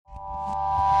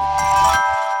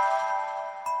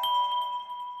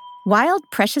Wild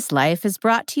Precious Life is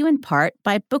brought to you in part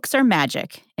by Books Are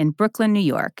Magic in Brooklyn, New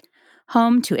York,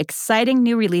 home to exciting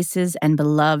new releases and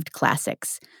beloved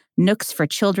classics, nooks for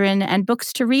children and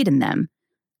books to read in them,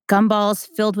 gumballs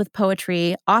filled with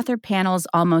poetry, author panels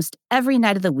almost every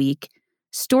night of the week,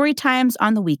 story times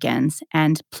on the weekends,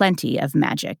 and plenty of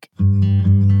magic.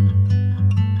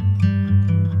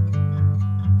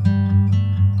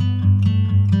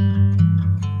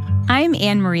 I'm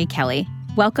Anne-Marie Kelly.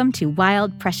 Welcome to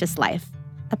Wild Precious Life,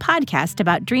 a podcast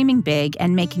about dreaming big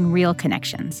and making real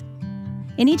connections.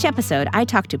 In each episode, I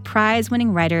talk to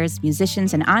prize-winning writers,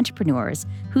 musicians, and entrepreneurs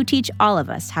who teach all of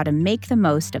us how to make the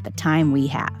most of the time we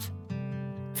have.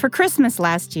 For Christmas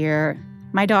last year,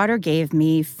 my daughter gave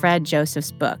me Fred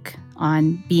Joseph's book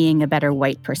on being a better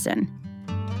white person.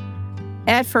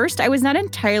 At first, I was not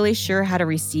entirely sure how to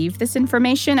receive this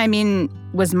information. I mean,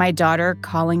 was my daughter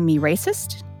calling me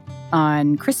racist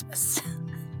on Christmas?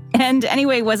 And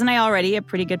anyway, wasn't I already a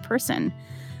pretty good person?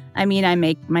 I mean, I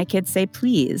make my kids say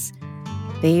please.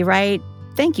 They write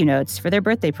thank you notes for their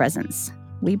birthday presents.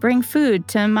 We bring food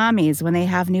to mommies when they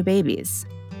have new babies.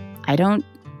 I don't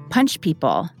punch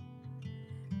people.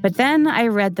 But then I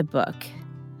read the book,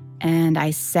 and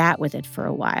I sat with it for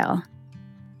a while.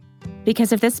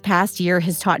 Because if this past year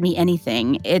has taught me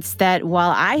anything, it's that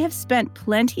while I have spent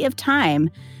plenty of time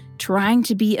trying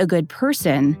to be a good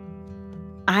person,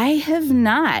 I have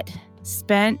not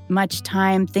spent much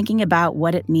time thinking about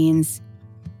what it means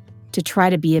to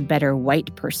try to be a better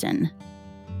white person.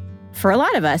 For a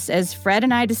lot of us, as Fred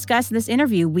and I discussed in this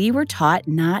interview, we were taught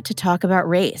not to talk about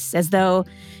race, as though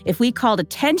if we called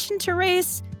attention to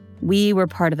race, we were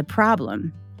part of the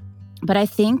problem. But I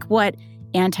think what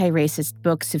anti-racist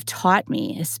books have taught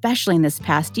me, especially in this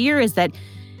past year, is that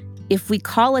if we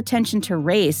call attention to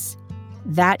race,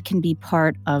 that can be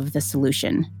part of the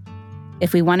solution.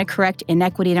 If we want to correct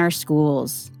inequity in our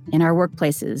schools, in our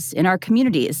workplaces, in our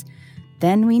communities,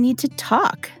 then we need to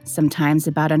talk sometimes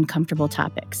about uncomfortable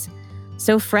topics.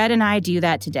 So Fred and I do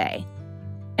that today.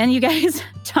 And you guys,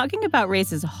 talking about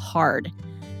race is hard.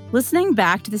 Listening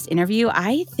back to this interview,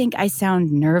 I think I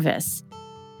sound nervous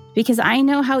because I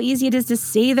know how easy it is to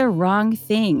say the wrong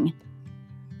thing.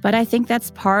 But I think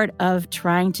that's part of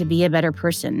trying to be a better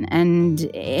person, and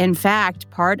in fact,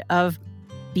 part of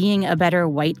being a better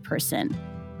white person,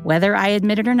 whether I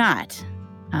admit it or not.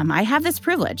 I have this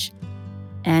privilege,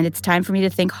 and it's time for me to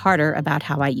think harder about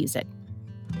how I use it.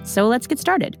 So let's get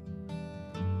started.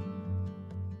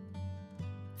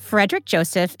 Frederick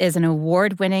Joseph is an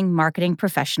award-winning marketing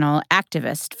professional,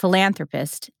 activist,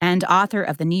 philanthropist, and author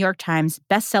of the New York Times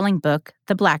best-selling book,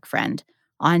 The Black Friend,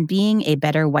 on being a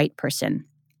better white person.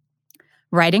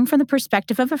 Writing from the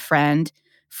perspective of a friend,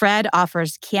 Fred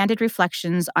offers candid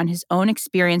reflections on his own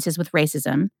experiences with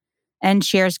racism and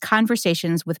shares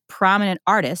conversations with prominent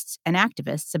artists and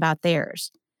activists about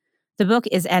theirs. The book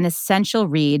is an essential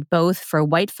read both for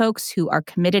white folks who are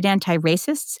committed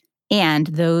anti-racists and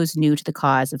those new to the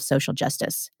cause of social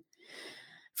justice.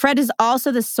 Fred is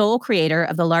also the sole creator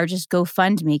of the largest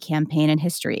GoFundMe campaign in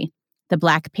history, the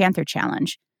Black Panther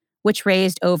Challenge, which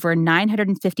raised over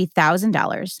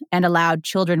 $950,000 and allowed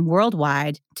children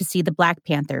worldwide to see the Black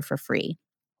Panther for free.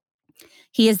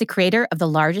 He is the creator of the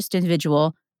largest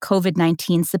individual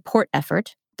COVID-19 support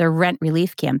effort, the Rent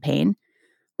Relief Campaign,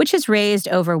 which has raised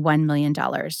over $1 million.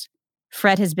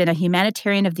 Fred has been a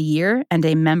Humanitarian of the Year and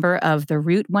a member of the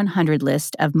Route 100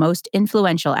 list of most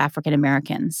influential African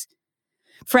Americans.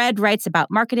 Fred writes about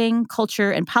marketing,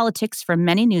 culture, and politics for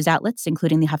many news outlets,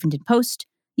 including the Huffington Post,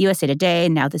 USA Today,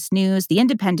 Now This News, The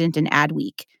Independent, and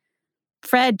Adweek.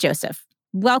 Fred Joseph,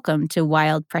 welcome to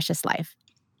Wild Precious Life.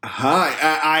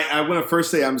 Hi, I want to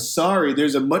first say I'm sorry.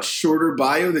 There's a much shorter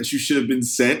bio that you should have been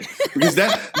sent because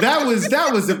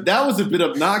that was a bit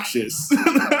obnoxious.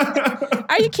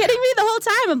 Are you kidding me? The whole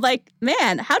time I'm like,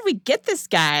 man, how did we get this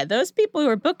guy? Those people who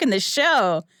are booking the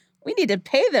show, we need to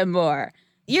pay them more.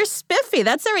 You're spiffy.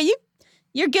 That's all right.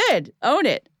 You're good. Own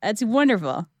it. That's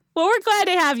wonderful. Well, we're glad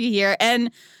to have you here.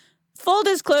 And full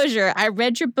disclosure, I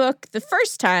read your book the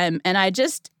first time and I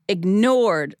just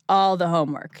ignored all the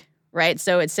homework, right?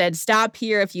 So it said, stop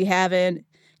here if you haven't,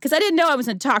 because I didn't know I was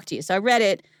going to talk to you. So I read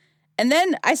it. And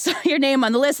then I saw your name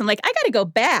on the list. I'm like, I got to go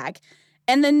back.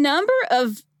 And the number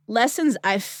of lessons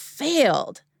I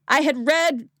failed. I had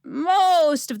read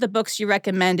most of the books you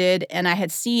recommended and I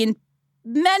had seen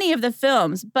many of the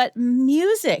films, but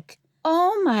music,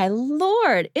 oh my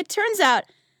Lord. It turns out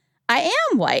I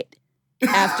am white,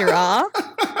 after all.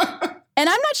 And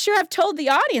I'm not sure I've told the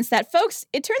audience that, folks.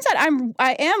 It turns out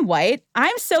I am white.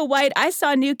 I'm so white, I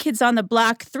saw New Kids on the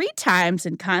Block 3 times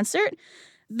in concert.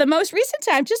 The most recent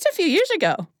time, just a few years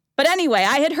ago. But anyway,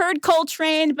 I had heard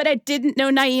Coltrane, but I didn't know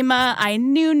Naima. I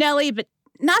knew Nelly, but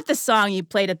not the song you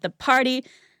played at the party.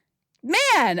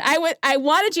 Man, I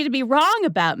wanted you to be wrong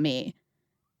about me.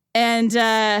 And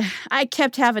I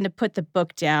kept having to put the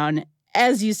book down,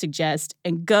 as you suggest,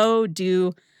 and go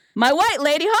do my white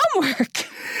lady homework.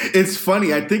 It's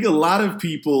funny. I think a lot of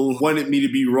people wanted me to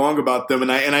be wrong about them,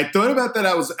 and I thought about that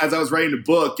as I was writing the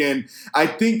book, and I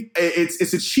think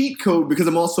it's a cheat code because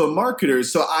I'm also a marketer,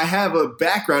 so I have a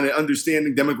background in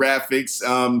understanding demographics.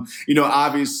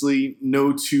 Obviously,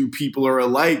 no two people are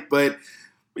alike, but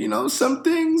some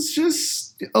things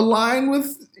just align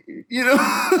with.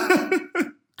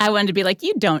 I wanted to be like,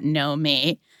 you don't know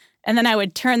me, and then I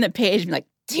would turn the page and be like,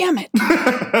 damn it.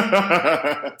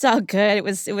 It's all good. It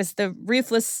was the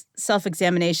ruthless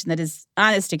self-examination that is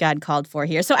honest to God called for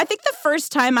here. So I think the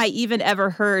first time I even ever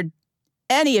heard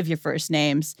any of your first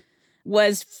names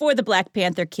was for the Black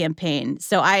Panther campaign.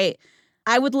 So I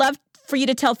would love for you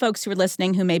to tell folks who are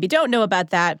listening who maybe don't know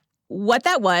about that, what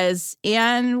that was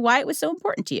and why it was so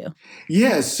important to you.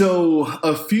 Yeah, so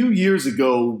a few years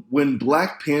ago when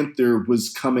Black Panther was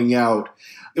coming out,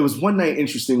 it was one night,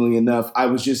 interestingly enough, I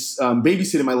was just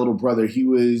babysitting my little brother. He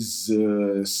was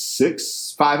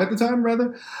 5 at the time,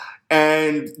 rather.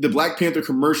 And the Black Panther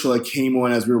commercial came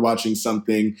on as we were watching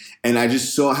something, and I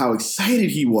just saw how excited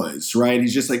he was, right?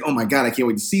 He's just like, oh my God, I can't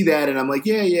wait to see that. And I'm like,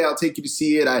 yeah, I'll take you to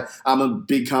see it. I'm a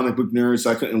big comic book nerd,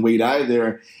 so I couldn't wait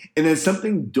either. And then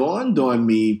something dawned on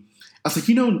me. I was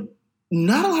like,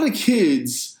 not a lot of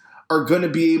kids are going to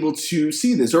be able to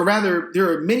see this. Or rather,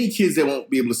 there are many kids that won't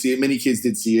be able to see it. Many kids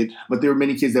did see it, but there were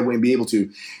many kids that wouldn't be able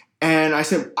to. And I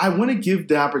said, I want to give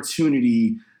the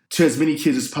opportunity to as many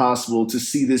kids as possible to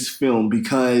see this film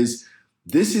because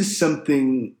this is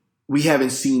something we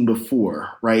haven't seen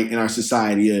before, right, in our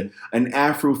society. An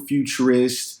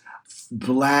Afrofuturist,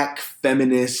 Black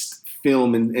feminist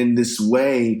film in this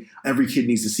way. Every kid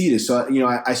needs to see this. So,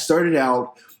 I started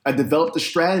out, I developed a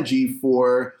strategy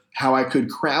for how I could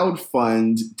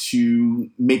crowdfund to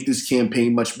make this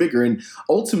campaign much bigger. And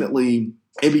ultimately,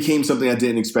 it became something I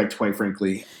didn't expect, quite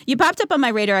frankly. You popped up on my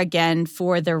radar again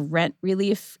for the rent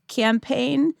relief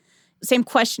campaign. Same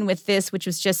question with this, which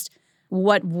was just,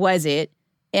 what was it?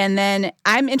 And then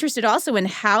I'm interested also in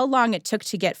how long it took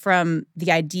to get from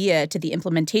the idea to the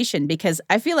implementation, because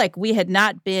I feel like we had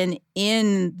not been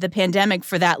in the pandemic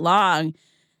for that long.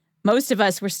 Most of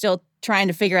us were still trying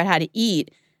to figure out how to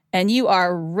eat. And you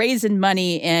are raising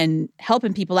money and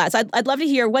helping people out. So I'd love to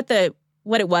hear what it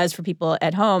was for people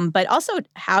at home, but also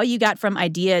how you got from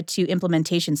idea to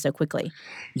implementation so quickly.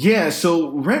 Yeah,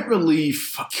 so rent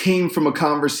relief came from a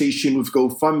conversation with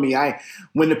GoFundMe.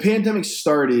 When the pandemic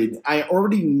started, I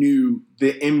already knew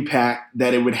the impact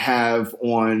that it would have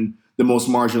on the most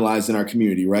marginalized in our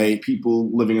community, right? People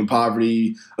living in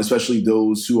poverty, especially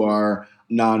those who are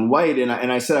non-white. And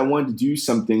I said I wanted to do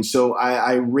something. So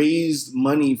I raised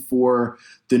money for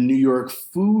the New York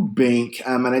Food Bank.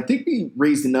 And I think we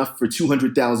raised enough for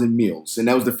 200,000 meals. And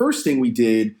that was the first thing we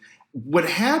did. What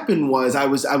happened was I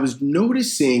was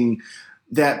noticing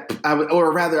that I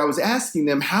was asking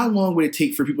them, how long would it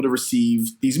take for people to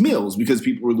receive these meals? Because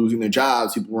people were losing their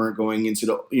jobs. People weren't going into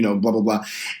the, blah, blah, blah.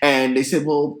 And they said,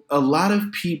 well, a lot of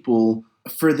people,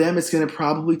 for them, it's going to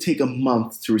probably take a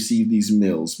month to receive these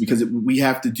meals because we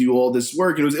have to do all this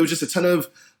work. And it was just a ton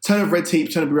of red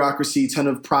tape, ton of bureaucracy, ton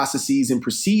of processes and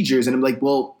procedures. And I'm like,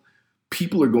 well,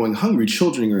 people are going hungry.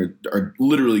 Children are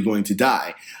literally going to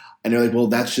die. And they're like, well,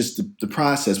 that's just the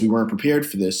process. We weren't prepared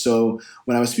for this. So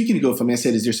when I was speaking to GoFundMe, I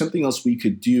said, is there something else we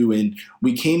could do? And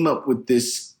we came up with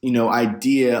this,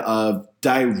 idea of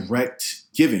direct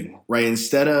giving, right?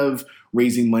 Instead of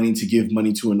raising money to give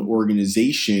money to an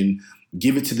organization,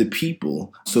 give it to the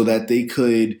people so that they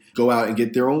could go out and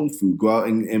get their own food, go out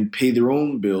and pay their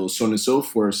own bills, so on and so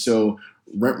forth. So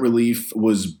rent relief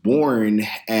was born.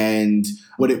 And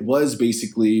what it was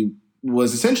basically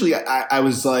was essentially, I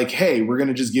was like, hey, we're going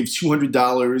to just give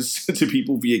 $200 to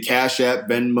people via Cash App,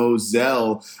 Venmo,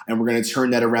 Zelle, and we're going to turn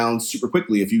that around super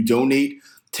quickly. If you donate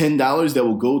 $10, that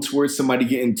will go towards somebody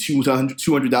getting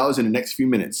 $200 in the next few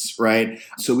minutes, right?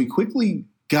 So we quickly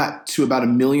got to about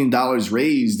 $1 million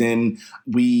raised, and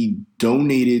we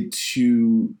donated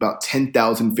to about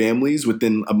 10,000 families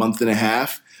within a month and a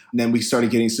half. And then we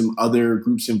started getting some other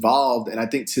groups involved. And I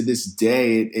think to this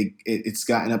day, it's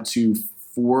gotten up to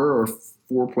 4 or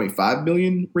 4.5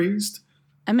 million raised.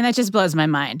 I mean, that just blows my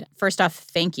mind. First off,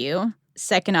 thank you.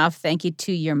 Second off, thank you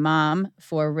to your mom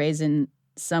for raising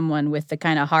someone with the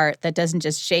kind of heart that doesn't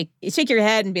just shake your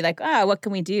head and be like, what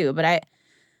can we do? But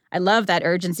I love that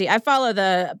urgency. I follow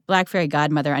the Black Fairy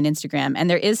Godmother on Instagram, and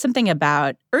there is something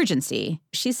about urgency.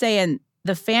 She's saying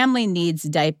the family needs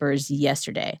diapers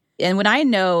yesterday. And when I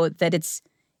know that it's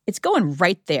going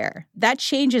right there, that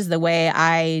changes the way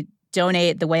I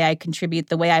donate, the way I contribute,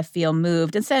 the way I feel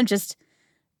moved, instead of just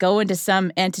going to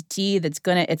some entity that's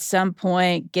going to, at some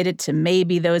point, get it to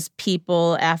maybe those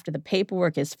people after the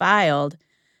paperwork is filed.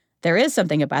 There is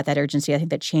something about that urgency, I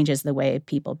think, that changes the way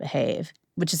people behave,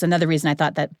 which is another reason I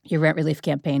thought that your rent relief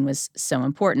campaign was so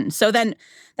important. So then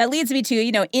that leads me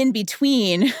to, in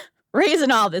between raising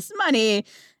all this money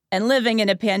and living in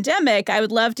a pandemic, I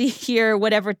would love to hear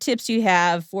whatever tips you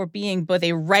have for being both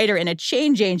a writer and a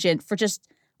change agent for just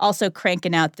also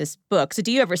cranking out this book. So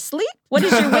do you ever sleep? What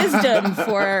is your wisdom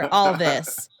for all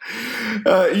this?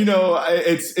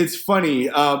 It's funny.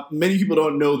 Many people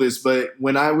don't know this, but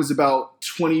when I was about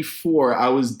 24, I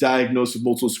was diagnosed with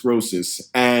multiple sclerosis.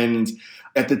 And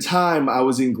at the time, I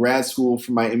was in grad school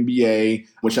for my MBA,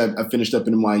 which I finished up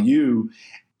in NYU.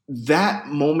 That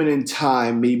moment in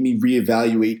time made me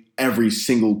reevaluate every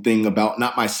single thing about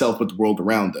not myself, but the world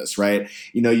around us, right?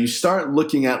 You start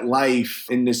looking at life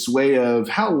in this way of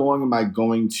how long am I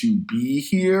going to be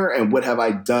here and what have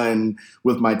I done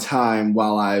with my time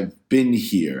while I've been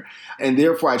here? And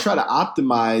therefore, I try to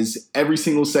optimize every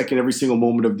single second, every single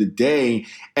moment of the day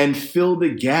and fill the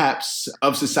gaps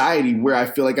of society where I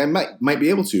feel like I might be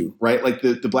able to, right? Like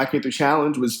the Black Panther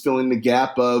Challenge was filling the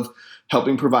gap of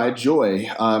helping provide joy.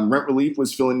 Rent relief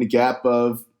was filling the gap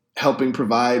of helping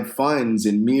provide funds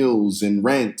and meals and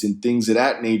rent and things of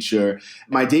that nature.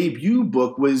 My debut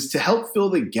book was to help fill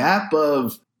the gap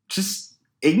of just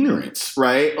ignorance,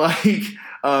 right?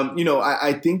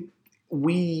 I think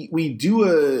we do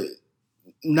a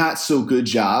not so good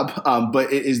job,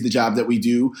 but it is the job that we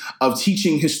do of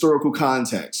teaching historical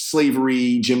context,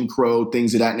 slavery, Jim Crow,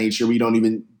 things of that nature. We don't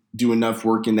even do enough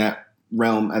work in that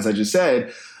realm, as I just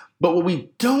said. But what we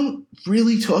don't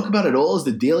really talk about at all is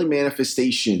the daily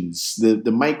manifestations, the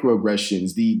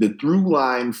microaggressions, the through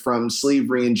line from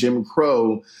slavery and Jim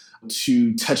Crow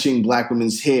to touching Black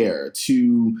women's hair,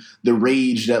 to the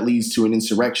rage that leads to an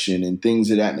insurrection and things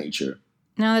of that nature.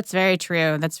 No, that's very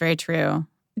true. That's very true.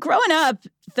 Growing up,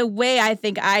 the way I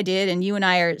think I did, and you and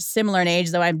I are similar in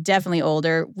age, though I'm definitely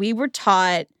older, we were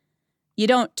taught you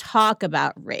don't talk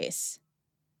about race.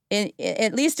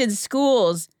 At least in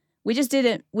schools, we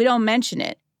don't mention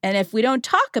it. And if we don't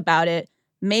talk about it,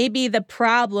 maybe the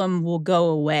problem will go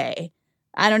away.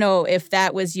 I don't know if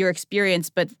that was your experience,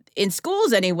 but in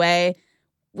schools anyway,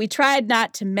 we tried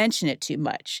not to mention it too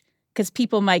much because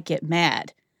people might get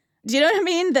mad. Do you know what I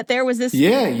mean? That there was this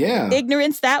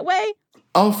ignorance that way?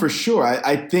 Oh, for sure.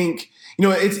 I think,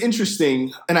 it's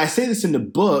interesting. And I say this in the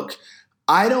book.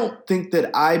 I don't think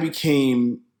that I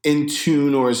became in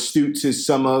tune or astute to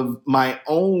some of my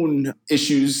own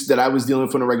issues that I was dealing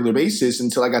with on a regular basis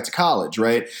until I got to college,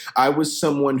 right? I was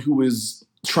someone who was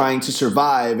trying to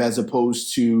survive as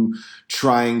opposed to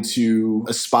trying to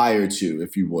aspire to,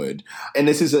 if you would. And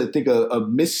this is, I think, a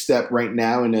misstep right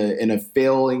now in a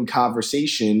failing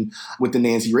conversation with the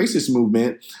anti-racist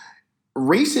movement.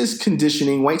 Racist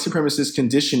conditioning, white supremacist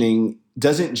conditioning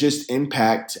doesn't just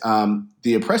impact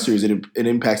the oppressors, it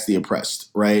impacts the oppressed,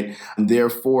 right? And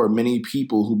therefore, many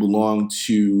people who belong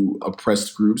to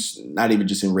oppressed groups, not even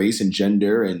just in race and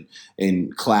gender and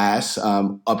in class,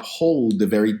 uphold the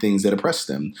very things that oppress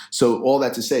them. So all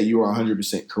that to say, you are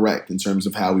 100% correct in terms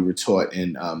of how we were taught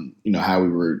and how we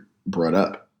were brought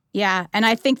up. Yeah, and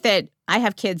I think that I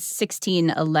have kids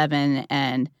 16, 11,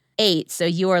 and 8. So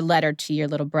your letter to your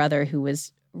little brother, who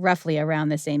was roughly around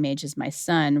the same age as my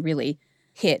son, really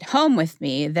hit home with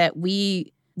me that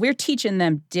we're teaching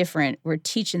them different. We're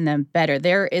teaching them better.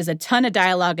 There is a ton of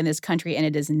dialogue in this country, and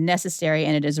it is necessary,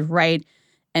 and it is right.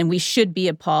 And we should be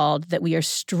appalled that we are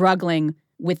struggling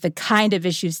with the kind of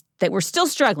issues that we're still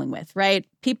struggling with, right?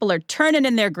 People are turning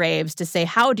in their graves to say,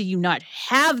 how do you not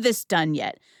have this done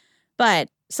yet? But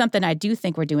something I do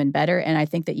think we're doing better, and I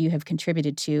think that you have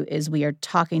contributed to, is we are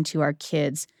talking to our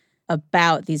kids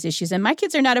about these issues. And my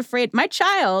kids are not afraid. My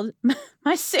child,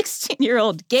 my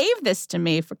 16-year-old, gave this to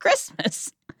me for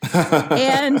Christmas.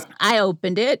 And I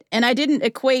opened it, and I didn't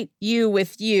equate you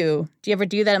with you. Do you ever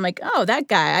do that? I'm like, oh, that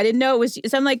guy. I didn't know it was you.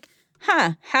 So I'm like,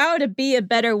 how to be a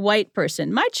better white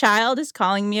person. My child is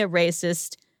calling me a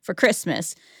racist for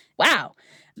Christmas. Wow.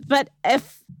 But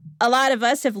if a lot of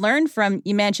us have learned from,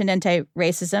 you mentioned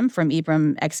anti-racism, from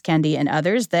Ibram X. Kendi and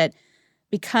others, that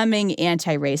becoming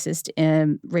anti-racist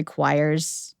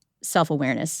requires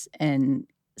self-awareness and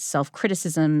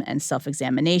self-criticism and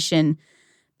self-examination.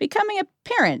 Becoming a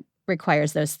parent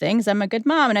requires those things. I'm a good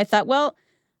mom. And I thought, well,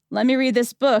 let me read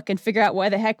this book and figure out why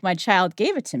the heck my child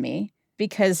gave it to me,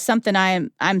 because something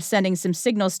I'm sending some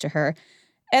signals to her.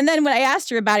 And then when I asked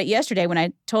her about it yesterday, when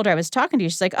I told her I was talking to you,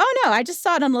 she's like, oh, no, I just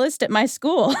saw it on the list at my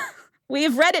school.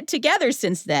 We've read it together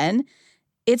since then.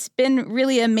 It's been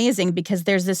really amazing because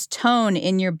there's this tone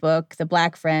in your book, The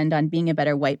Black Friend, on being a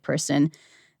better white person,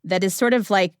 that is sort of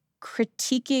like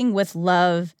critiquing with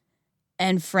love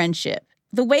and friendship.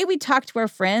 The way we talk to our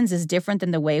friends is different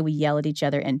than the way we yell at each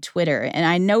other in Twitter. And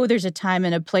I know there's a time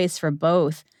and a place for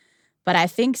both. But I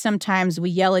think sometimes we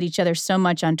yell at each other so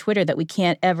much on Twitter that we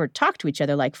can't ever talk to each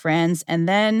other like friends. And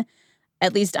then,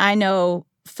 at least I know,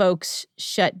 folks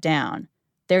shut down.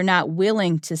 They're not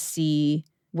willing to see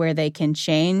where they can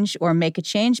change or make a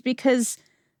change because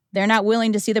they're not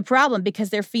willing to see the problem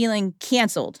because they're feeling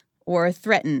canceled or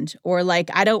threatened or like,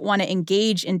 I don't want to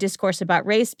engage in discourse about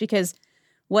race because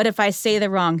what if I say the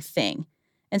wrong thing?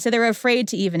 And so they're afraid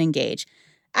to even engage.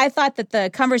 I thought that the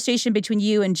conversation between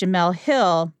you and Jemele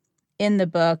Hill in the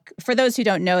book, for those who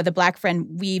don't know, The Black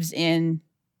Friend weaves in,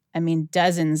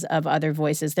 dozens of other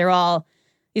voices.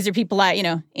 These are people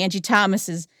Angie Thomas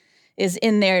is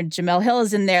in there, Jemele Hill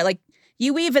is in there. Like,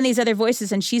 you weave in these other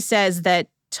voices, and she says that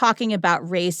talking about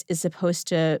race is supposed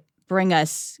to bring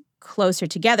us closer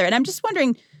together. And I'm just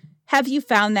wondering, have you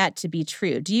found that to be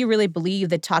true? Do you really believe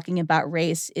that talking about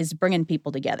race is bringing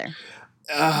people together?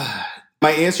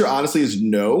 My answer, honestly, is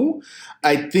no.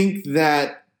 I think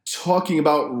that talking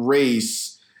about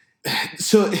race,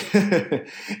 so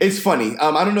it's funny.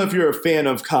 I don't know if you're a fan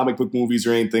of comic book movies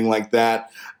or anything like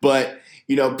that, but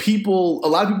a lot of people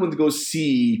went to go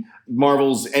see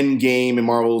Marvel's Endgame and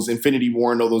Marvel's Infinity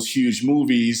War and all those huge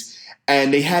movies,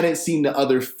 and they hadn't seen the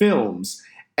other films.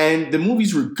 And the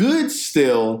movies were good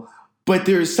still, but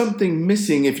there's something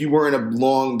missing if you weren't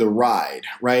along the ride,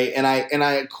 right? And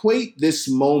I equate this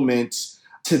moment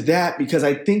to that because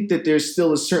I think that there's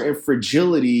still a certain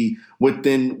fragility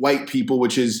within white people,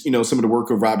 which is, some of the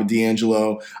work of Robert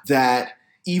DiAngelo, that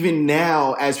even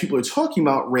now, as people are talking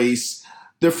about race,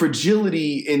 the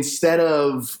fragility, instead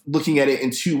of looking at it in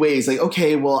two ways, like,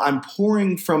 okay, well, I'm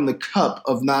pouring from the cup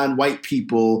of non-white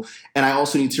people, and I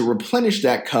also need to replenish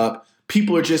that cup.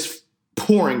 People are just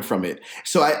pouring from it.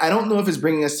 So I don't know if it's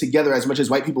bringing us together as much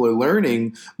as white people are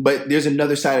learning, but there's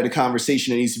another side of the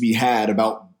conversation that needs to be had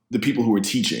about the people who are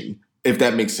teaching, if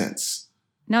that makes sense.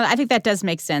 No, I think that does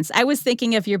make sense. I was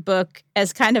thinking of your book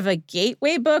as kind of a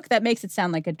gateway book. That makes it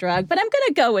sound like a drug, but I'm going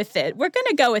to go with it. We're going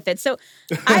to go with it. So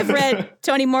I've read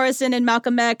Toni Morrison and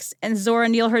Malcolm X and Zora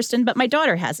Neale Hurston, but my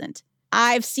daughter hasn't.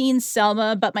 I've seen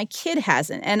Selma, but my kid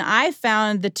hasn't. And I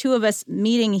found the two of us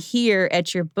meeting here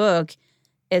at your book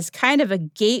as kind of a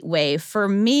gateway. For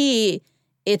me,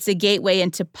 it's a gateway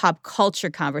into pop culture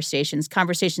conversations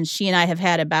she and I have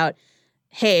had about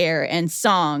hair and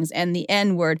songs and the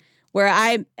N-word, where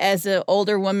I, as an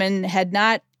older woman, had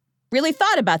not really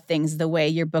thought about things the way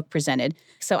your book presented.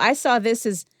 So I saw this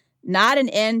as not an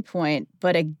endpoint,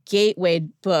 but a gateway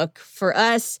book for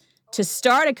us to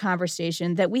start a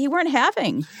conversation that we weren't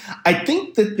having. I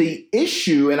think that the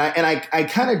issue, and I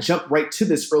kind of jumped right to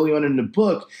this early on in the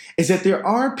book, is that there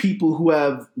are people who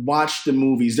have watched the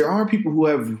movies. There are people who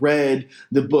have read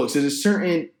the books. There's a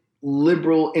certain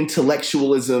liberal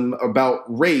intellectualism about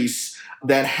race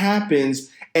that happens,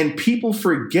 and people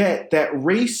forget that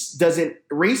race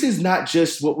is not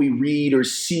just what we read or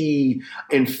see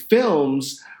in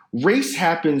films. Race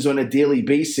happens on a daily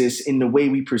basis in the way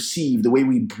we perceive, the way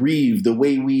we breathe, the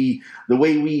way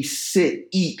we sit,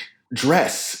 eat,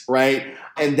 dress, right?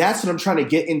 And that's what I'm trying to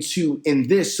get into in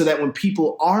this, so that when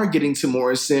people are getting to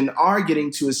Morrison, are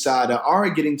getting to Assata, are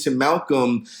getting to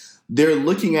Malcolm, they're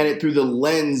looking at it through the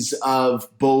lens of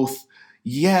both,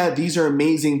 yeah, these are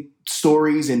amazing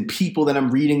stories and people that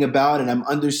I'm reading about, and I'm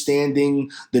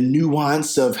understanding the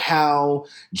nuance of how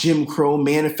Jim Crow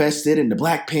manifested and the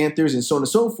Black Panthers and so on and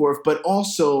so forth, but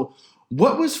also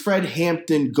what was Fred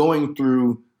Hampton going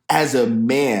through as a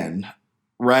man,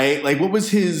 right? Like, what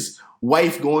was his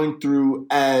wife going through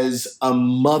as a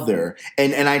mother?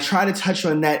 And I try to touch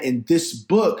on that in this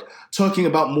book, talking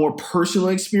about more personal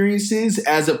experiences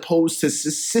as opposed to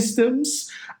systems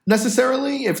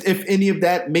necessarily, if any of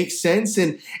that makes sense.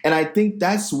 And I think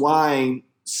that's why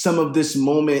some of this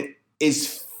moment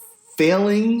is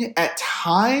failing at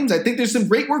times. I think there's some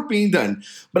great work being done,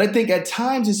 but I think at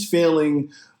times it's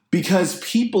failing because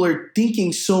people are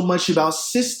thinking so much about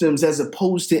systems as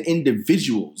opposed to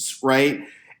individuals, right?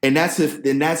 And that's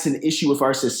an issue with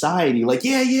our society. Like,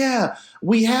 yeah,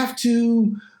 we have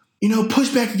to, push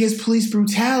back against police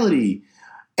brutality.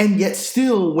 And yet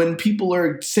still, when people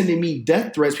are sending me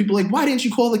death threats, people are like, why didn't you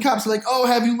call the cops? They're like, oh,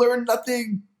 have you learned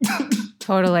nothing?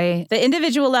 Totally. The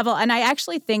individual level. And I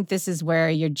actually think this is where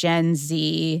your Gen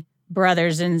Z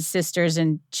brothers and sisters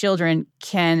and children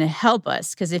can help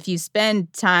us. Because if you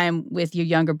spend time with your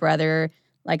younger brother,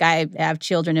 like I have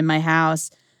children in my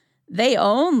house, they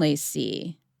only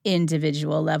see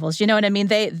individual levels. You know what I mean?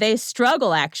 They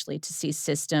struggle actually to see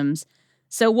systems.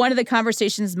 So one of the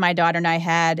conversations my daughter and I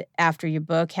had after your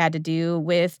book had to do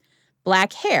with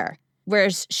Black hair,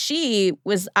 whereas she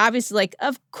was obviously like,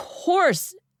 of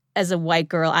course, as a white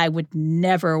girl, I would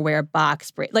never wear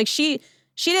box braids. Like she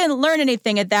didn't learn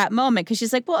anything at that moment because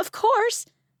she's like, well, of course,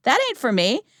 that ain't for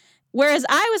me. Whereas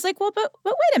I was like, well, but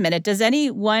wait a minute. Does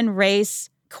any one race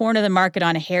corner the market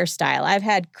on a hairstyle? I've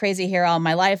had crazy hair all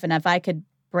my life, and if I could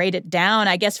braid it down,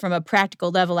 I guess from a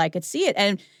practical level, I could see it.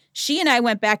 And she and I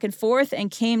went back and forth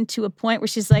and came to a point where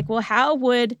she's like, well, how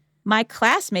would my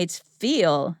classmates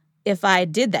feel if I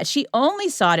did that? She only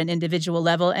saw it at an individual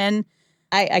level. And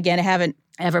I haven't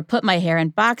ever put my hair in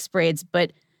box braids,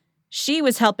 but she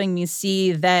was helping me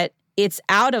see that it's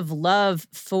out of love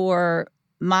for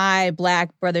my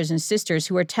Black brothers and sisters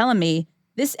who are telling me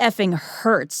this effing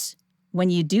hurts when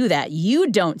you do that.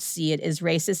 You don't see it as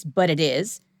racist, but it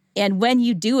is. And when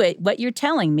you do it, what you're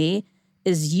telling me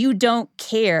is you don't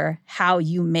care how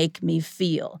you make me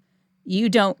feel. You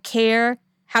don't care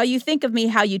how you think of me,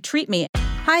 how you treat me.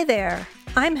 Hi there,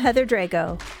 I'm Heather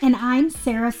Drago. And I'm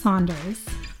Sarah Saunders.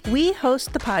 We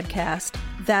host the podcast,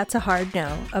 That's a Hard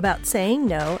No, about saying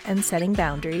no and setting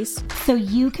boundaries. So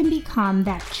you can become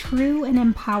that true and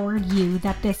empowered you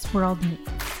that this world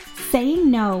needs. Saying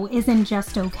no isn't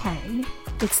just okay.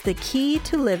 It's the key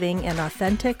to living an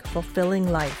authentic,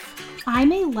 fulfilling life.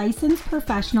 I'm a licensed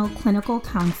professional clinical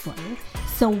counselor,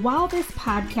 so while this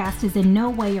podcast is in no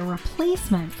way a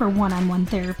replacement for one-on-one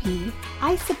therapy,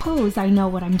 I suppose I know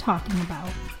what I'm talking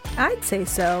about. I'd say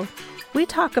so. We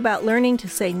talk about learning to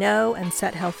say no and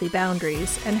set healthy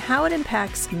boundaries and how it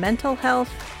impacts mental health,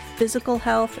 physical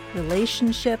health,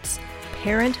 relationships,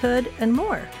 parenthood, and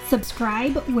more.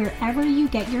 Subscribe wherever you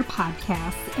get your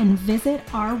podcasts and visit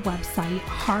our website,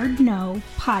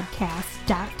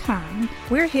 hardnopodcast.com.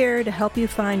 We're here to help you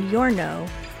find your no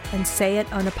and say it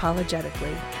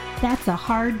unapologetically. That's a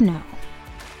hard no.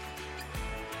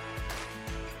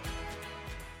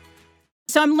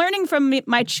 So I'm learning from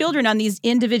my children on these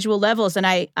individual levels, and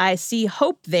I see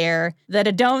hope there that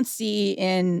I don't see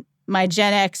in my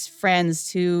Gen X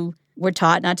friends who were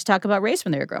taught not to talk about race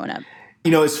when they were growing up. You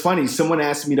know, it's funny. Someone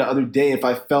asked me the other day if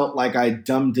I felt like I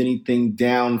dumbed anything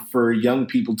down for young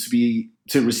people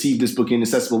to receive this book in an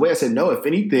accessible way. I said, no, if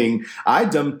anything, I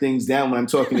dumb things down when I'm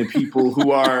talking to people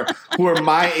who are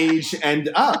my age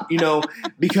and up, you know,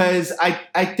 because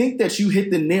I think that you hit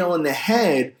the nail on the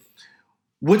head.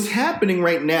 What's happening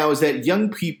right now is that young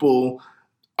people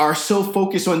are so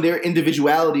focused on their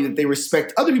individuality that they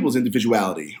respect other people's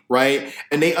individuality, right?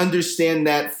 And they understand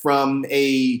that from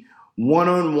a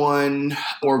one-on-one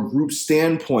or group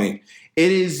standpoint. It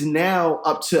is now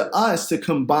up to us to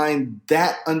combine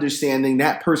that understanding,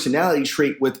 that personality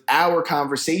trait with our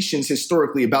conversations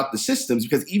historically about the systems.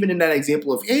 Because even in that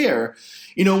example of hair,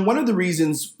 you know, one of the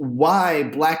reasons why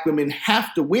Black women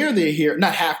have to wear their hair,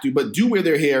 not have to, but do wear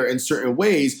their hair in certain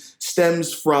ways,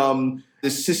 stems from the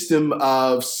system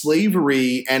of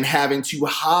slavery and having to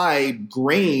hide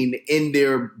grain in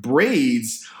their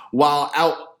braids while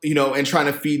out, you know, and trying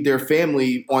to feed their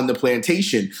family on the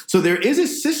plantation. So there is a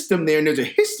system there, and there's a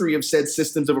history of said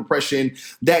systems of oppression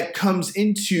that comes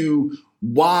into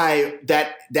why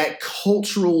that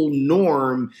cultural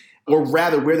norm, or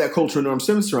rather where that cultural norm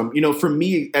stems from. You know, for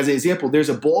me, as an example, there's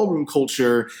a ballroom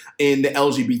culture in the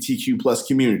LGBTQ plus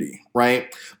community,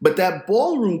 right? But that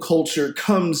ballroom culture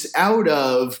comes out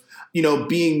of, you know,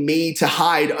 being made to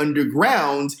hide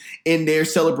underground in their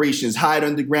celebrations, hide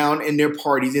underground in their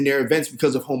parties, in their events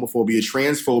because of homophobia,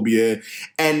 transphobia.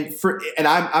 And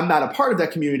I'm not a part of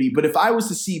that community, but if I was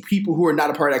to see people who are not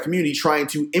a part of that community trying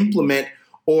to implement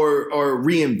or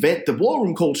reinvent the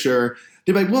ballroom culture,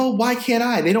 they're like, well, why can't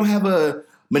I? They don't have a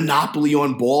monopoly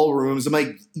on ballrooms. I'm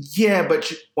like, yeah,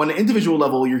 but on an individual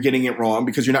level, you're getting it wrong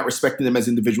because you're not respecting them as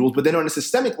individuals. But then on a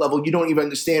systemic level, you don't even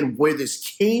understand where this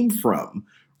came from.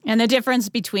 And the difference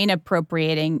between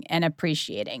appropriating and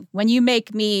appreciating. When you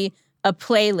make me a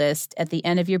playlist at the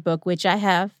end of your book, which I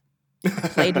have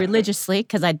played religiously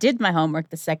because I did my homework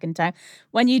the second time.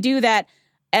 When you do that,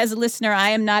 as a listener, I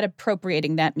am not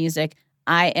appropriating that music.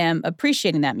 I am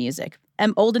appreciating that music.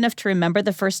 I'm old enough to remember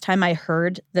the first time I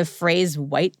heard the phrase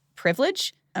white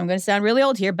privilege. I'm going to sound really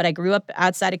old here, but I grew up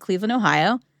outside of Cleveland,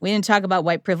 Ohio. We didn't talk about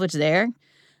white privilege there.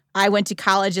 I went to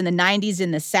college in the 90s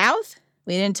in the South.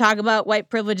 We didn't talk about white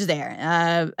privilege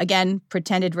there. Again,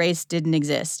 pretended race didn't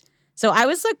exist. So I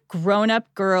was a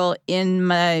grown-up girl in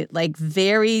my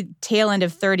very tail end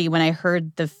of 30 when I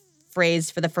heard the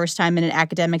phrase for the first time in an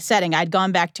academic setting. I'd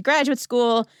gone back to graduate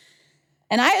school,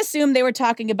 and I assumed they were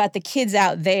talking about the kids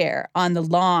out there on the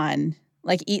lawn,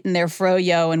 like eating their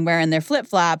froyo and wearing their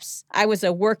flip-flops. I was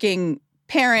a working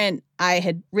parent. I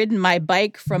had ridden my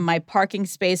bike from my parking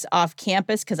space off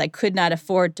campus because I could not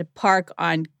afford to park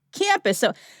on campus.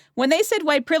 So when they said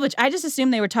white privilege, I just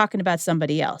assumed they were talking about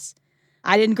somebody else.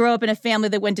 I didn't grow up in a family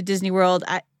that went to Disney World.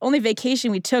 Only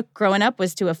vacation we took growing up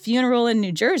was to a funeral in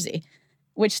New Jersey,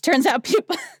 which turns out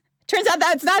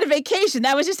that's not a vacation.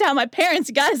 That was just how my parents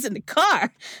got us in the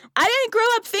car. I didn't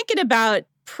grow up thinking about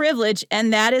privilege,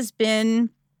 and that has been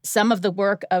some of the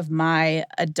work of my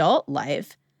adult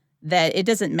life, that it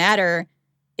doesn't matter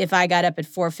if I got up at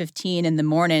 4:15 in the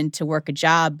morning to work a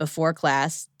job before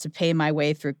class to pay my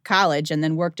way through college and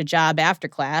then worked a job after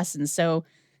class, and so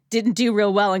didn't do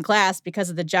real well in class because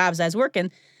of the jobs I was working.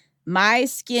 My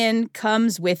skin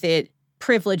comes with it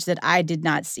privilege that I did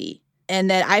not see. And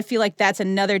that I feel like that's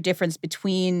another difference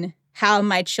between how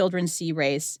my children see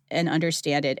race and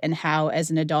understand it and how,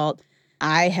 as an adult,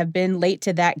 I have been late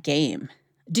to that game.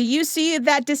 Do you see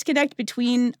that disconnect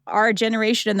between our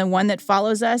generation and the one that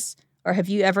follows us? Or have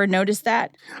you ever noticed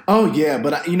that? Oh, yeah.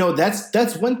 But,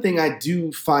 that's one thing I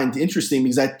do find interesting,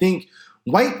 because I think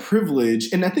white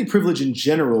privilege, and I think privilege in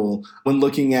general, when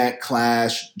looking at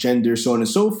class, gender, so on and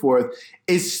so forth,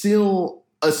 is still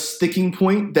a sticking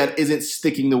point that isn't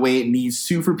sticking the way it needs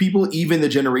to for people, even the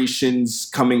generations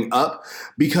coming up.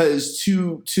 Because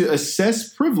to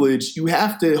assess privilege, you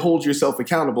have to hold yourself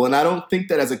accountable. And I don't think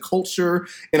that as a culture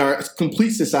in our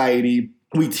complete society,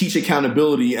 we teach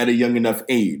accountability at a young enough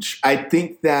age. I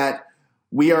think that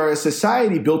we are a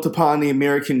society built upon the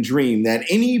American dream, that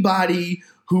anybody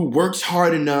who works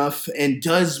hard enough and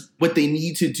does what they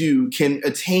need to do can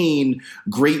attain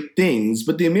great things.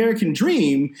 But the American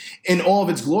dream, in all of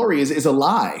its glory, is a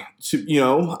lie.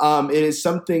 It is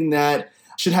something that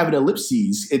should have an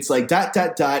ellipses. It's like ...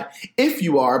 if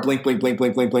you are blank, blank, blank,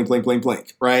 blank, blank, blank, blank, blank,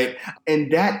 blank, right? And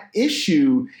that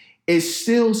issue is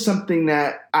still something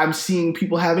that I'm seeing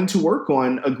people having to work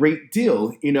on a great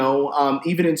deal,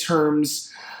 even in terms.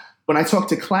 When I talk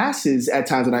to classes at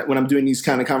times, when I'm doing these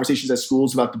kind of conversations at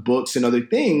schools about the books and other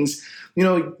things,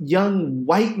 young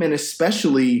white men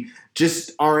especially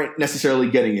just aren't necessarily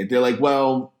getting it. They're like,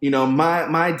 well,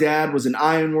 my dad was an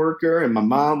iron worker and my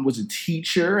mom was a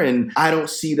teacher, and I don't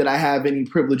see that I have any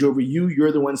privilege over you.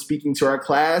 You're the one speaking to our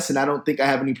class, and I don't think I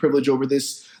have any privilege over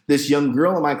this young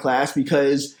girl in my class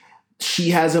because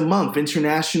she has a month,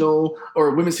 International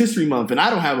or Women's History Month, and I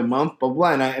don't have a month, blah,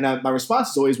 blah. And my response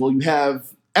is always, well, you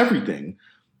have everything.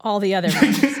 All the other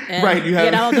months. And right. You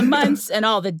get all the months and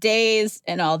all the days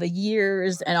and all the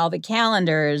years and all the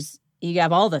calendars. You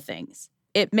have all the things.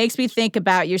 It makes me think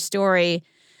about your story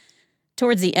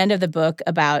towards the end of the book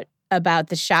about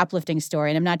the shoplifting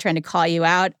story. And I'm not trying to call you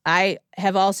out. I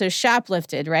have also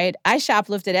shoplifted, right? I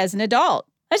shoplifted as an adult.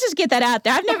 Let's just get that out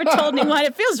there. I've never told anyone.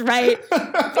 It feels right.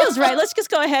 It feels right. Let's just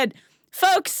go ahead.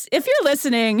 Folks, if you're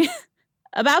listening,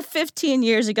 about 15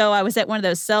 years ago, I was at one of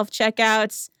those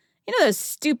self-checkouts. Those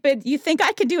stupid, you think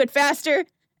I could do it faster?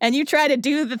 And you try to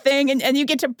do the thing and you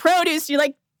get to produce. You're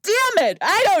like, damn it,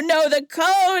 I don't know the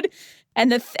code.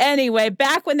 And anyway,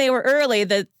 back when they were early,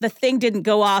 the thing didn't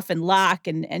go off and lock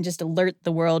and just alert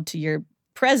the world to your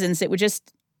presence. It would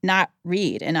just not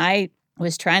read. And I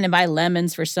was trying to buy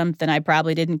lemons for something I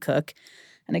probably didn't cook.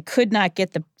 And I could not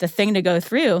get the thing to go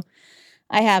through.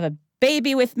 I have a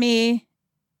baby with me.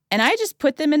 And I just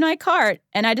put them in my cart,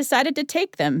 and I decided to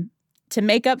take them to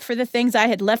make up for the things I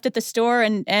had left at the store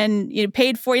and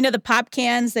paid for. The pop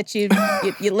cans that you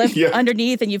lift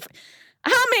underneath, and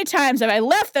how many times have I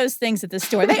left those things at the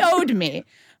store? They owed me.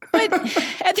 But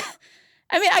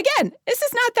again, this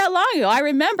is not that long ago. I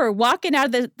remember walking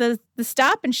out of the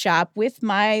Stop and Shop with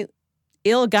my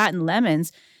ill-gotten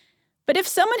lemons. But if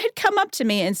someone had come up to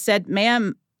me and said,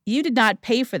 ma'am, you did not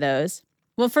pay for those.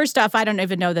 Well, first off, I don't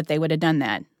even know that they would have done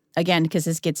that. Again, because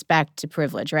this gets back to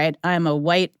privilege, right? I'm a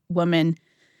white woman.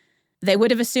 They would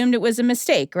have assumed it was a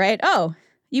mistake, right? Oh,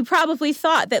 you probably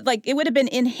thought that it would have been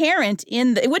inherent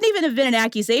it wouldn't even have been an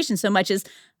accusation so much as,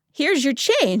 here's your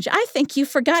change. I think you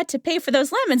forgot to pay for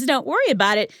those lemons. Don't worry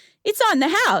about it. It's on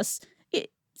the house.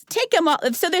 Take them all.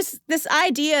 So there's this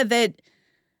idea that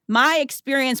my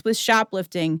experience with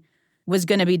shoplifting was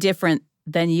going to be different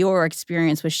than your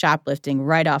experience with shoplifting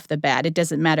right off the bat. It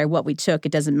doesn't matter what we took.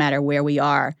 It doesn't matter where we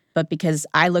are. But because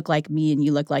I look like me and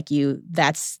you look like you,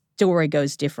 that story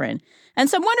goes different. And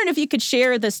so I'm wondering if you could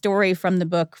share the story from the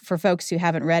book for folks who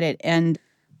haven't read it. And,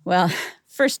 well,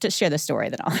 first to share the story,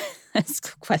 then I'll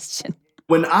ask a question.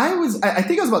 When I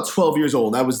think I was about 12 years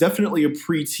old. I was definitely a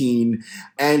preteen,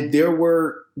 and there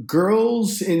were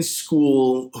girls in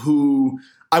school who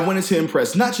I wanted to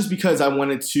impress, not just because I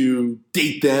wanted to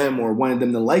date them or wanted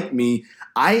them to like me.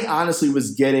 I honestly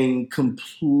was getting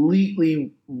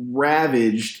completely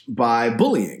ravaged by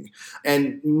bullying,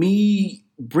 and me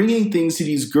bringing things to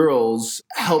these girls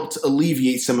helped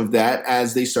alleviate some of that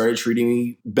as they started treating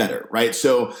me better, right?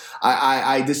 So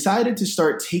I decided to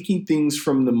start taking things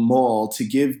from the mall to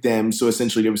give them, so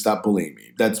essentially they would stop bullying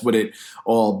me. That's what it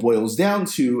all boils down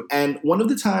to. And one of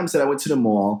the times that I went to the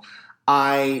mall,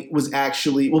 I was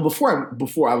actually,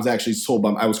 before I was actually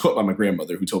I was caught by my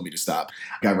grandmother who told me to stop.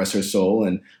 God rest her soul,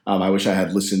 and I wish I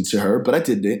had listened to her, but I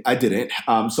didn't.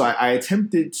 So I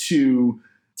attempted to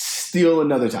steal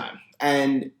another time.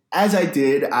 And as I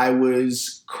did, I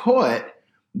was caught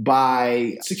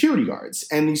by security guards.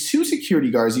 And these two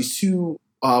security guards, these two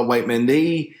white men,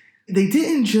 they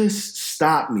didn't just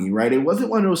stop me, right? It wasn't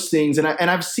one of those things. And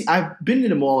I've been to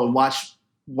the mall and watched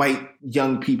white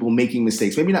young people making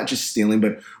mistakes, maybe not just stealing,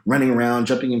 but running around,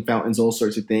 jumping in fountains, all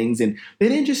sorts of things. And they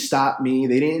didn't just stop me.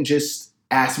 They didn't just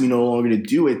ask me no longer to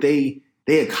do it. They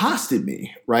accosted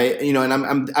me, right?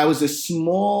 And I was a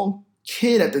small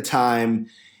kid at the time.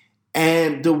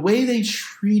 And the way they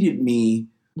treated me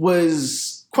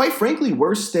was, quite frankly,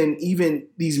 worse than even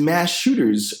these mass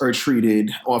shooters are treated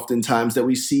oftentimes that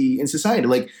we see in society.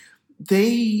 Like,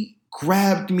 they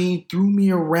grabbed me, threw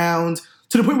me around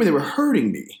to the point where they were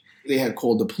hurting me. They had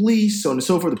called the police, so on and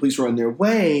so forth. The police were on their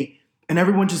way, and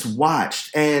everyone just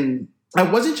watched. And I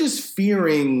wasn't just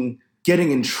fearing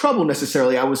getting in trouble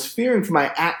necessarily. I was fearing for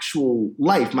my actual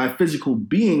life, my physical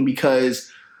being, because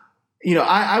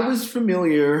I was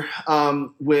familiar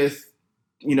with,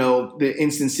 the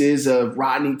instances of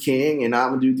Rodney King and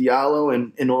Amadou Diallo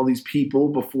and all these people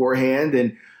beforehand.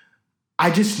 And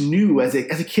I just knew as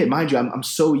a kid, mind you, I'm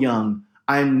so young,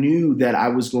 I knew that I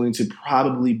was going to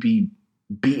probably be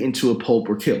beaten to a pulp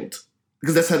or killed,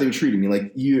 because that's how they were treating me.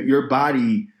 Like, your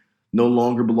body no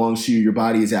longer belongs to you. Your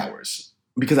body is ours.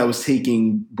 Because I was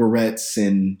taking barrettes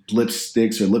and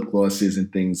lipsticks or lip glosses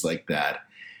and things like that.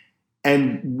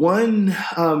 And one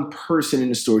person in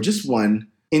the store, just one,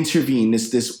 intervened.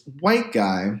 This white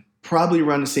guy, probably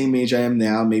around the same age I am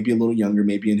now, maybe a little younger,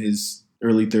 maybe in his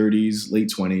early 30s,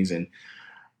 late 20s. And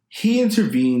he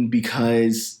intervened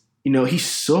because, he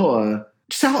saw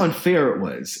just how unfair it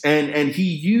was. And he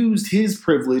used his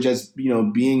privilege as,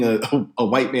 being a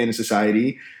white man in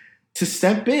society to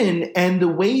step in. And the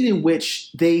way in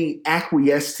which they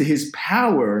acquiesced to his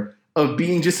power of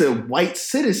being just a white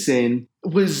citizen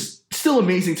was still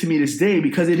amazing to me this day,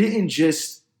 because it didn't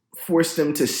just force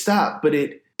them to stop, but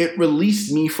it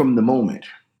released me from the moment,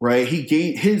 right? He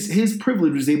gave his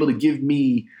privilege was able to give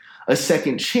me a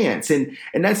second chance. And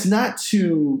that's not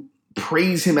to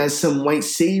praise him as some white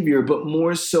savior, but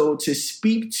more so to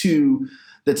speak to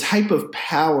the type of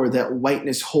power that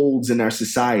whiteness holds in our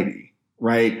society,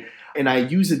 right? And I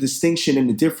use the distinction and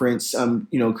the difference,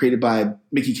 created by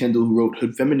Mickey Kendall, who wrote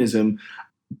Hood Feminism.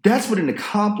 That's what an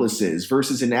accomplice is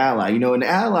versus an ally. An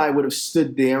ally would have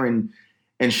stood there and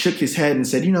shook his head and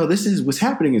said, what's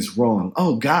happening is wrong.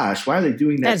 Oh gosh, why are they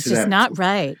doing that? That's just not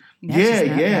right.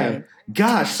 Right.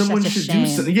 Gosh, someone should do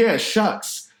something. Yeah,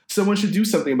 shucks. Someone should do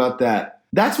something about that.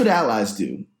 That's what allies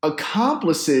do.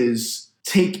 Accomplices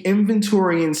take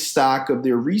inventory and stock of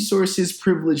their resources,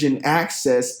 privilege, and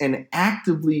access, and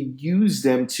actively use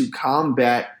them to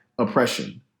combat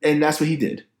oppression. And that's what he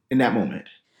did in that moment.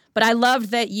 But I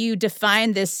love that you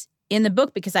defined this in the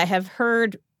book, because I have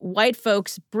heard white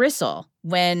folks bristle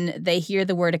when they hear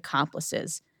the word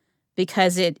accomplices,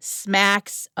 because it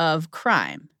smacks of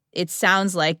crime. It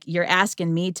sounds like you're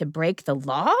asking me to break the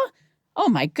law? Oh,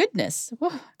 my goodness.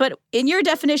 But in your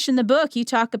definition in the book, you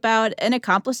talk about an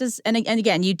accomplice, and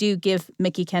again, you do give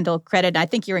Mickey Kendall credit. I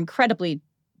think you're incredibly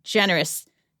generous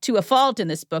to a fault in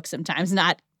this book sometimes,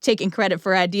 not taking credit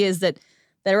for ideas that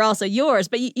are also yours.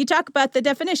 But you talk about the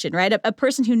definition, right? A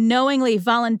person who knowingly,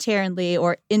 voluntarily,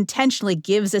 or intentionally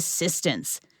gives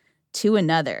assistance to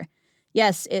another.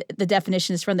 Yes, the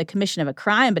definition is from the commission of a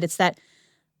crime, but it's that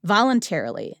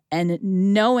voluntarily and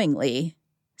knowingly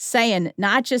saying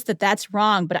not just that that's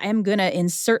wrong, but I'm going to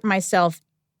insert myself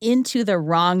into the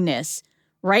wrongness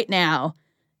right now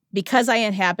because I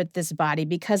inhabit this body,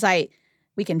 because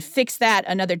we can fix that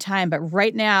another time. But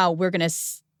right now we're going to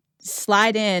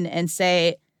slide in and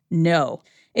say no.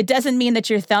 It doesn't mean that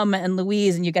you're Thelma and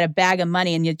Louise and you got a bag of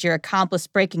money and you're accomplice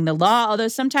breaking the law, although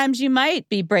sometimes you might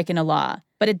be breaking a law.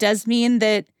 But it does mean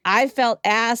that I felt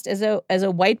asked as a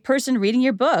white person reading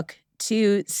your book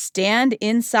to stand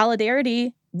in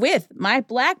solidarity with my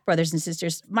Black brothers and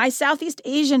sisters, my Southeast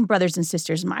Asian brothers and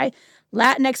sisters, my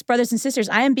Latinx brothers and sisters.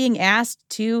 I am being asked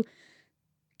to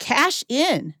cash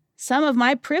in some of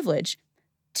my privilege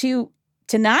to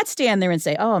not stand there and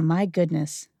say, oh, my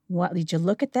goodness, what did you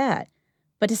look at that?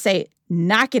 But to say,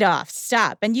 knock it off,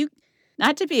 stop. And you,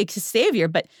 not to be a savior,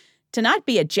 but to not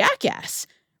be a jackass,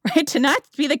 right? To not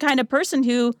be the kind of person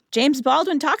who James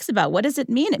Baldwin talks about. What does it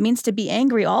mean? It means to be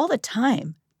angry all the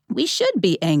time. We should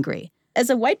be angry. As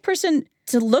a white person,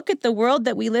 to look at the world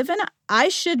that we live in, I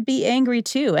should be angry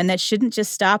too. And that shouldn't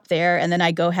just stop there and then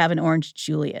I go have an Orange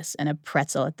Julius and a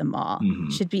pretzel at the mall.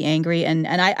 Should be angry. And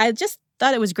I just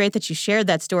thought it was great that you shared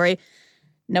that story.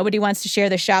 Nobody wants to share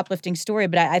the shoplifting story,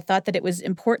 but I thought that it was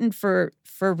important for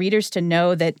readers to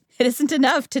know that it isn't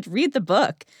enough to read the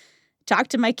book. Talk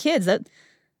to my kids. That's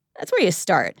where you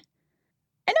start.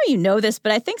 I know you know this,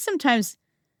 but I think sometimes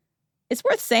it's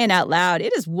worth saying out loud.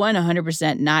 It is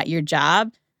 100% not your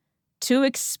job to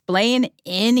explain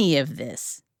any of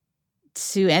this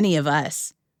to any of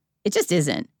us. It just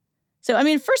isn't. So, I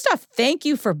mean, first off, thank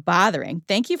you for bothering.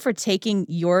 Thank you for taking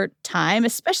your time,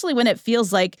 especially when it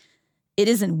feels like it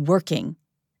isn't working.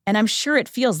 And I'm sure it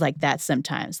feels like that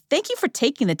sometimes. Thank you for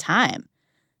taking the time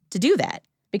to do that,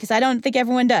 because I don't think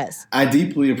everyone does. I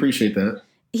deeply appreciate that.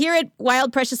 Here at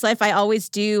Wild Precious Life, I always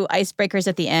do icebreakers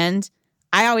at the end.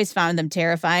 I always found them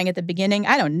terrifying at the beginning.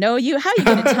 I don't know you. How are you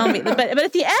going to tell me? But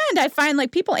at the end, I find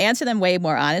like people answer them way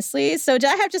more honestly. So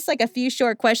I have just like a few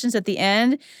short questions at the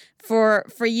end for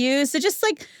you. So just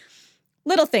like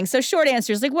little things. So short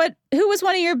answers. Like who was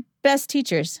one of your best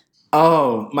teachers?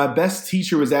 Oh, my best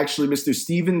teacher was actually Mr.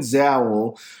 Steven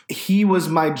Zowell. He was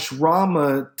my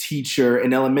drama teacher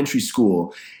in elementary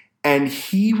school. And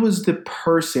he was the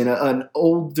person, an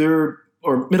older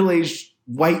or middle-aged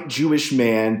white Jewish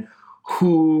man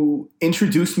who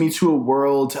introduced me to a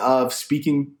world of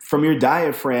speaking from your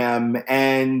diaphragm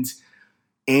and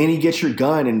Annie Get Your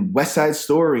Gun and West Side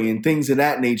Story and things of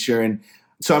that nature. And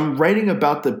so I'm writing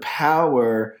about the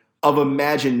power of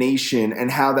imagination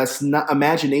and how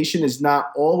imagination is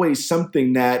not always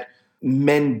something that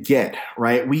men get,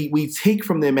 right? We take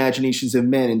from the imaginations of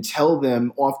men and tell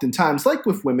them oftentimes, like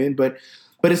with women, but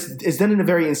it's done in a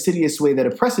very insidious way that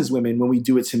oppresses women when we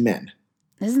do it to men.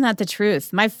 Isn't that the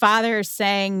truth? My father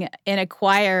sang in a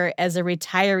choir as a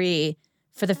retiree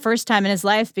for the first time in his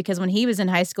life because when he was in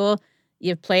high school,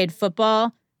 you played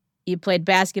football, you played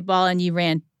basketball, and you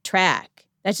ran track.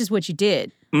 That's just what you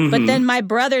did. Mm-hmm. But then my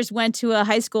brothers went to a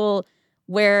high school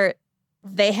where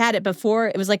they had it before.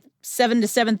 It was like 7 to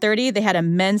 7:30. They had a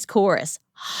men's chorus,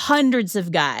 hundreds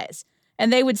of guys.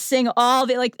 And they would sing all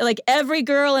the like every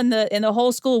girl in the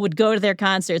whole school would go to their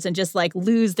concerts and just like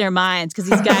lose their minds because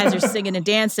these guys are singing and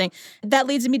dancing. That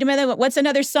leads me to my other one. What's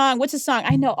another song? What's a song?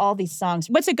 I know all these songs.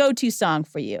 What's a go-to song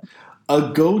for you?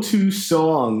 A go-to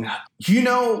song. You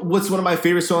know what's one of my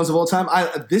favorite songs of all time?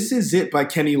 This Is It by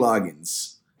Kenny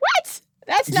Loggins. What?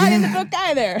 That's not in the book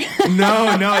either.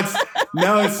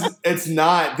 It's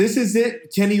not. This Is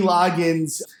It, Kenny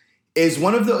Loggins is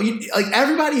one of the, like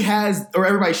everybody has, or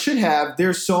everybody should have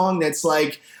their song that's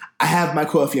like, I have my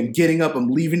coffee, I'm getting up, I'm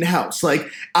leaving the house. Like,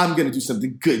 I'm going to do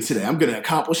something good today. I'm going to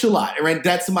accomplish a lot. Right?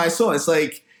 That's my song. It's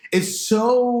like, it's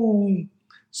so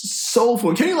soulful.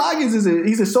 And Kenny Loggins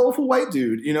he's a soulful white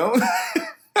dude, you know?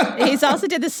 He's also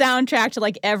did the soundtrack to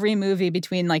like every movie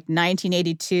between like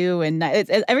 1982 and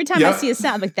every time I see a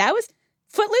sound, like that was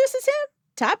Footloose is him,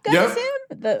 Top Gun is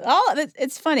him.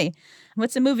 It's funny.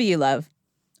 What's a movie you love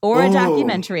or a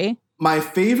documentary? My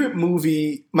favorite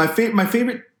movie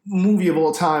of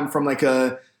all time from like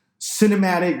a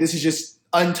cinematic. This is just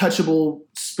untouchable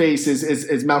space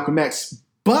is Malcolm X,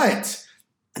 but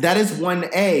that is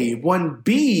 1A.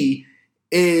 1B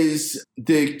is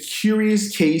The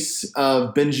Curious Case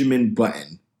of Benjamin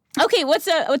Button. Okay, what's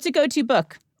a go-to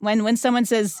book? When someone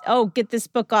says, "Oh, get this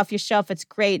book off your shelf, it's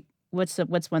great." What's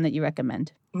one that you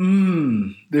recommend?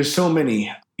 There's so many.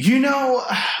 You know,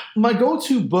 my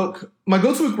go-to book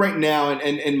right now,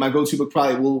 and my go-to book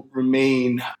probably will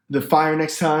remain The Fire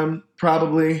Next Time,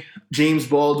 probably James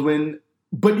Baldwin.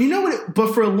 But you know what?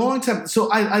 But for a long time, so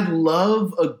I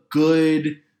love a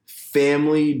good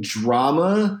family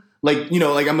drama. Like, you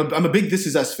know, like I'm a big This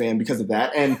Is Us fan because of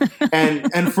that.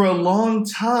 And for a long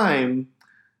time,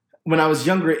 when I was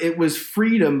younger, it was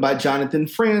Freedom by Jonathan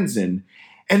Franzen.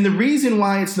 And the reason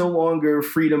why it's no longer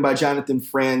Freedom by Jonathan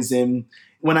Franzen,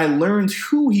 when I learned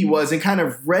who he was and kind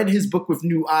of read his book with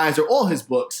new eyes, or all his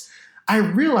books, I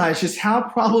realized just how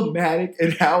problematic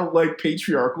and how like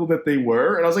patriarchal that they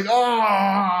were. And I was like,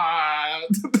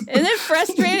 Isn't it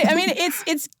frustrating? I mean,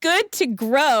 it's good to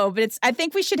grow, but I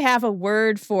think we should have a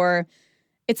word for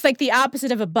It's like the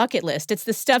opposite of a bucket list. It's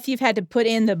the stuff you've had to put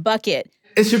in the bucket.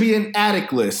 It should be an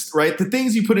attic list, right? The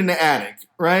things you put in the attic,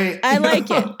 right? I like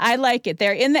it. I like it.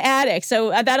 They're in the attic. So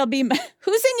that'll be,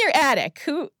 who's in your attic?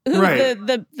 Who Right.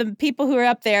 the people who are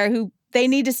up there who they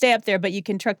need to stay up there, but you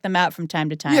can truck them out from time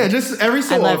to time. Yeah, just every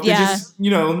so often, just,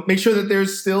 make sure that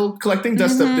there's still collecting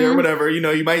dust up there, whatever.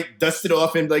 You might dust it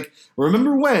off and like,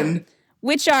 remember when?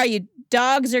 Which are you,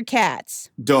 dogs or cats?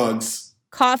 Dogs.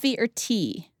 Coffee or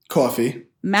tea? Coffee.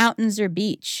 Mountains or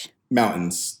beach?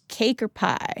 Mountains. Cake or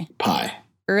pie? Pie.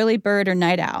 Early bird or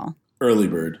night owl? Early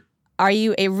bird. Are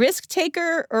you a risk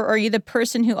taker or are you the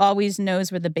person who always knows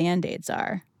where the Band-Aids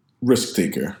are? Risk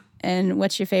taker. And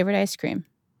what's your favorite ice cream?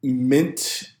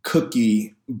 Mint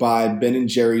cookie by Ben &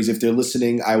 Jerry's. If they're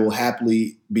listening, I will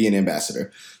happily be an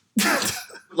ambassador.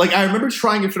 Like, I remember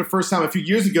trying it for the first time a few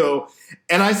years ago,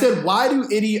 and I said, why do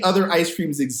any other ice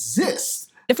creams exist?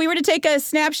 If we were to take a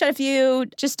snapshot of you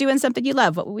just doing something you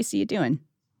love, what would we see you doing?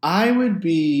 I would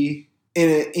be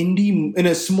in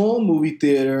a small movie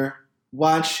theater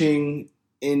watching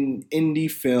an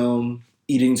indie film,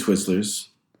 eating Twizzlers.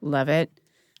 Love it.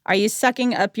 Are you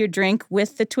sucking up your drink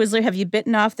with the Twizzler? Have you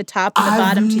bitten off the top and the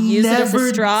bottom to use it as a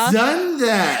straw? I've never done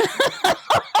that.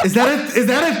 Is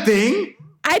that a thing?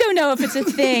 I don't know if it's a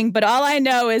thing, but all I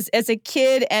know is as a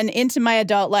kid and into my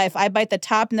adult life, I bite the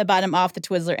top and the bottom off the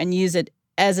Twizzler and use it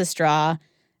as a straw.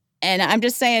 And I'm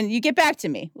just saying, you get back to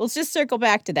me. We'll just circle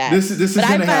back to that. This is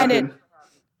going to happen.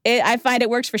 I find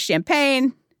it works for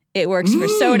champagne. It works for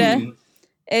soda.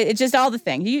 It's just all the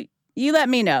things. You let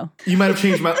me know. You might have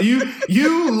changed my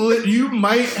you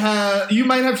might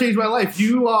have changed my life.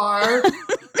 You are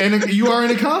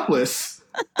an accomplice.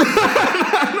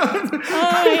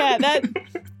 Oh yeah,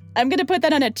 I'm gonna put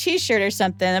that on a T-shirt or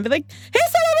something. I'll be like, he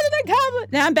said I was an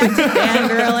accomplice. Now I'm back to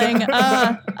fangirling.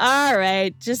 All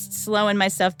right, just slowing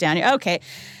myself down here. Okay.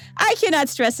 I cannot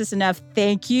stress this enough.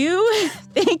 Thank you.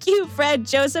 Thank you, Fred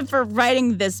Joseph, for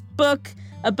writing this book,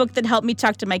 a book that helped me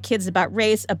talk to my kids about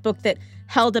race, a book that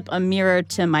held up a mirror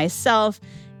to myself,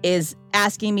 is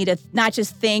asking me to not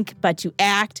just think, but to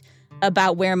act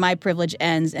about where my privilege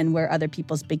ends and where other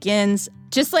people's begins.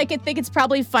 Just like I think it's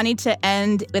probably funny to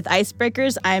end with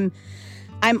icebreakers, I'm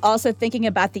also thinking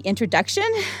about the introduction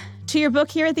to your book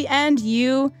here at the end.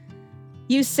 You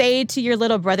say to your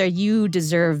little brother, you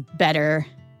deserve better,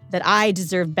 that I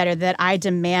deserve better, that I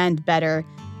demand better,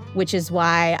 which is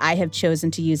why I have chosen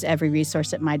to use every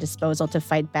resource at my disposal to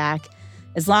fight back.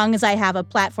 As long as I have a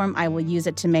platform, I will use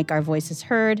it to make our voices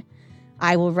heard.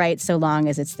 I will write so long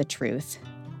as it's the truth.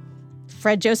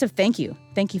 Fred Joseph, thank you.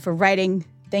 Thank you for writing.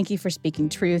 Thank you for speaking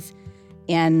truth.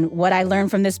 And what I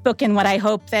learned from this book and what I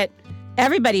hope that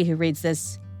everybody who reads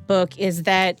this book is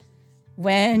that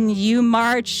when you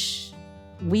march,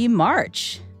 we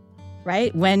march,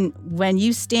 right? When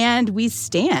you stand, we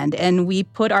stand, and we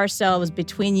put ourselves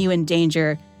between you and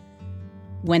danger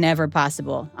whenever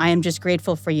possible. I am just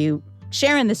grateful for you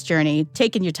sharing this journey,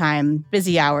 taking your time,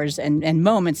 busy hours, and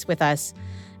moments with us.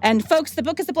 And folks, the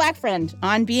book is The Black Friend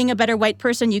on being a better white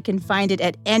person. You can find it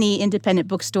at any independent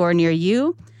bookstore near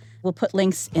you. We'll put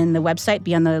links in the website.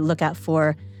 Be on the lookout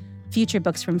for future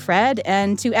books from Fred.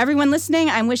 And to everyone listening,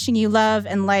 I'm wishing you love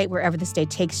and light wherever this day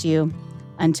takes you.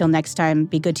 Until next time,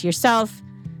 be good to yourself,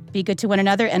 be good to one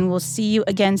another, and we'll see you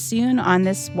again soon on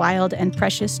this wild and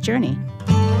precious journey.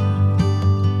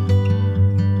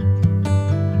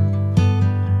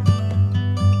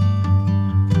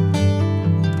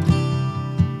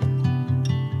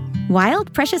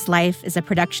 Wild Precious Life is a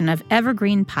production of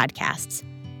Evergreen Podcasts.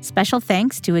 Special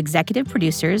thanks to executive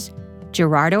producers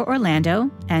Gerardo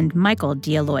Orlando and Michael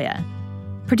D'Aloia,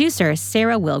 producer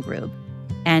Sarah Wilgrube,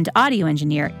 and audio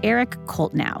engineer Eric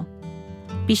Koltnow.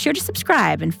 Be sure to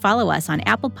subscribe and follow us on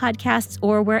Apple Podcasts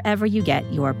or wherever you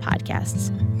get your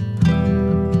podcasts.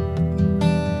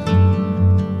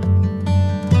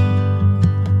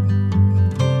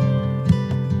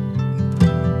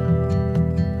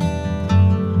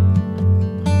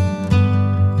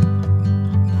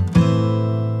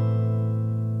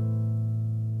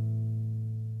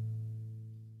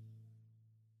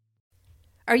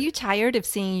 Are you tired of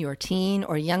seeing your teen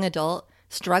or young adult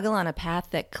struggle on a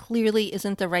path that clearly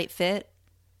isn't the right fit?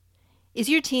 Is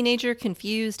your teenager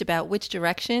confused about which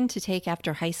direction to take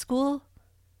after high school?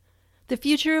 The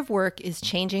future of work is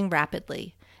changing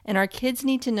rapidly, and our kids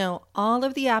need to know all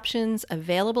of the options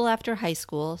available after high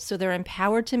school so they're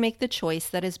empowered to make the choice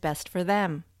that is best for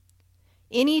them.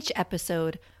 In each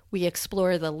episode, we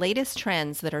explore the latest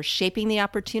trends that are shaping the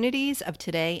opportunities of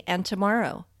today and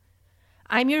tomorrow.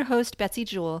 I'm your host, Betsy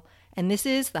Jewell, and this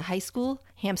is the High School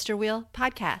Hamster Wheel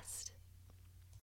Podcast.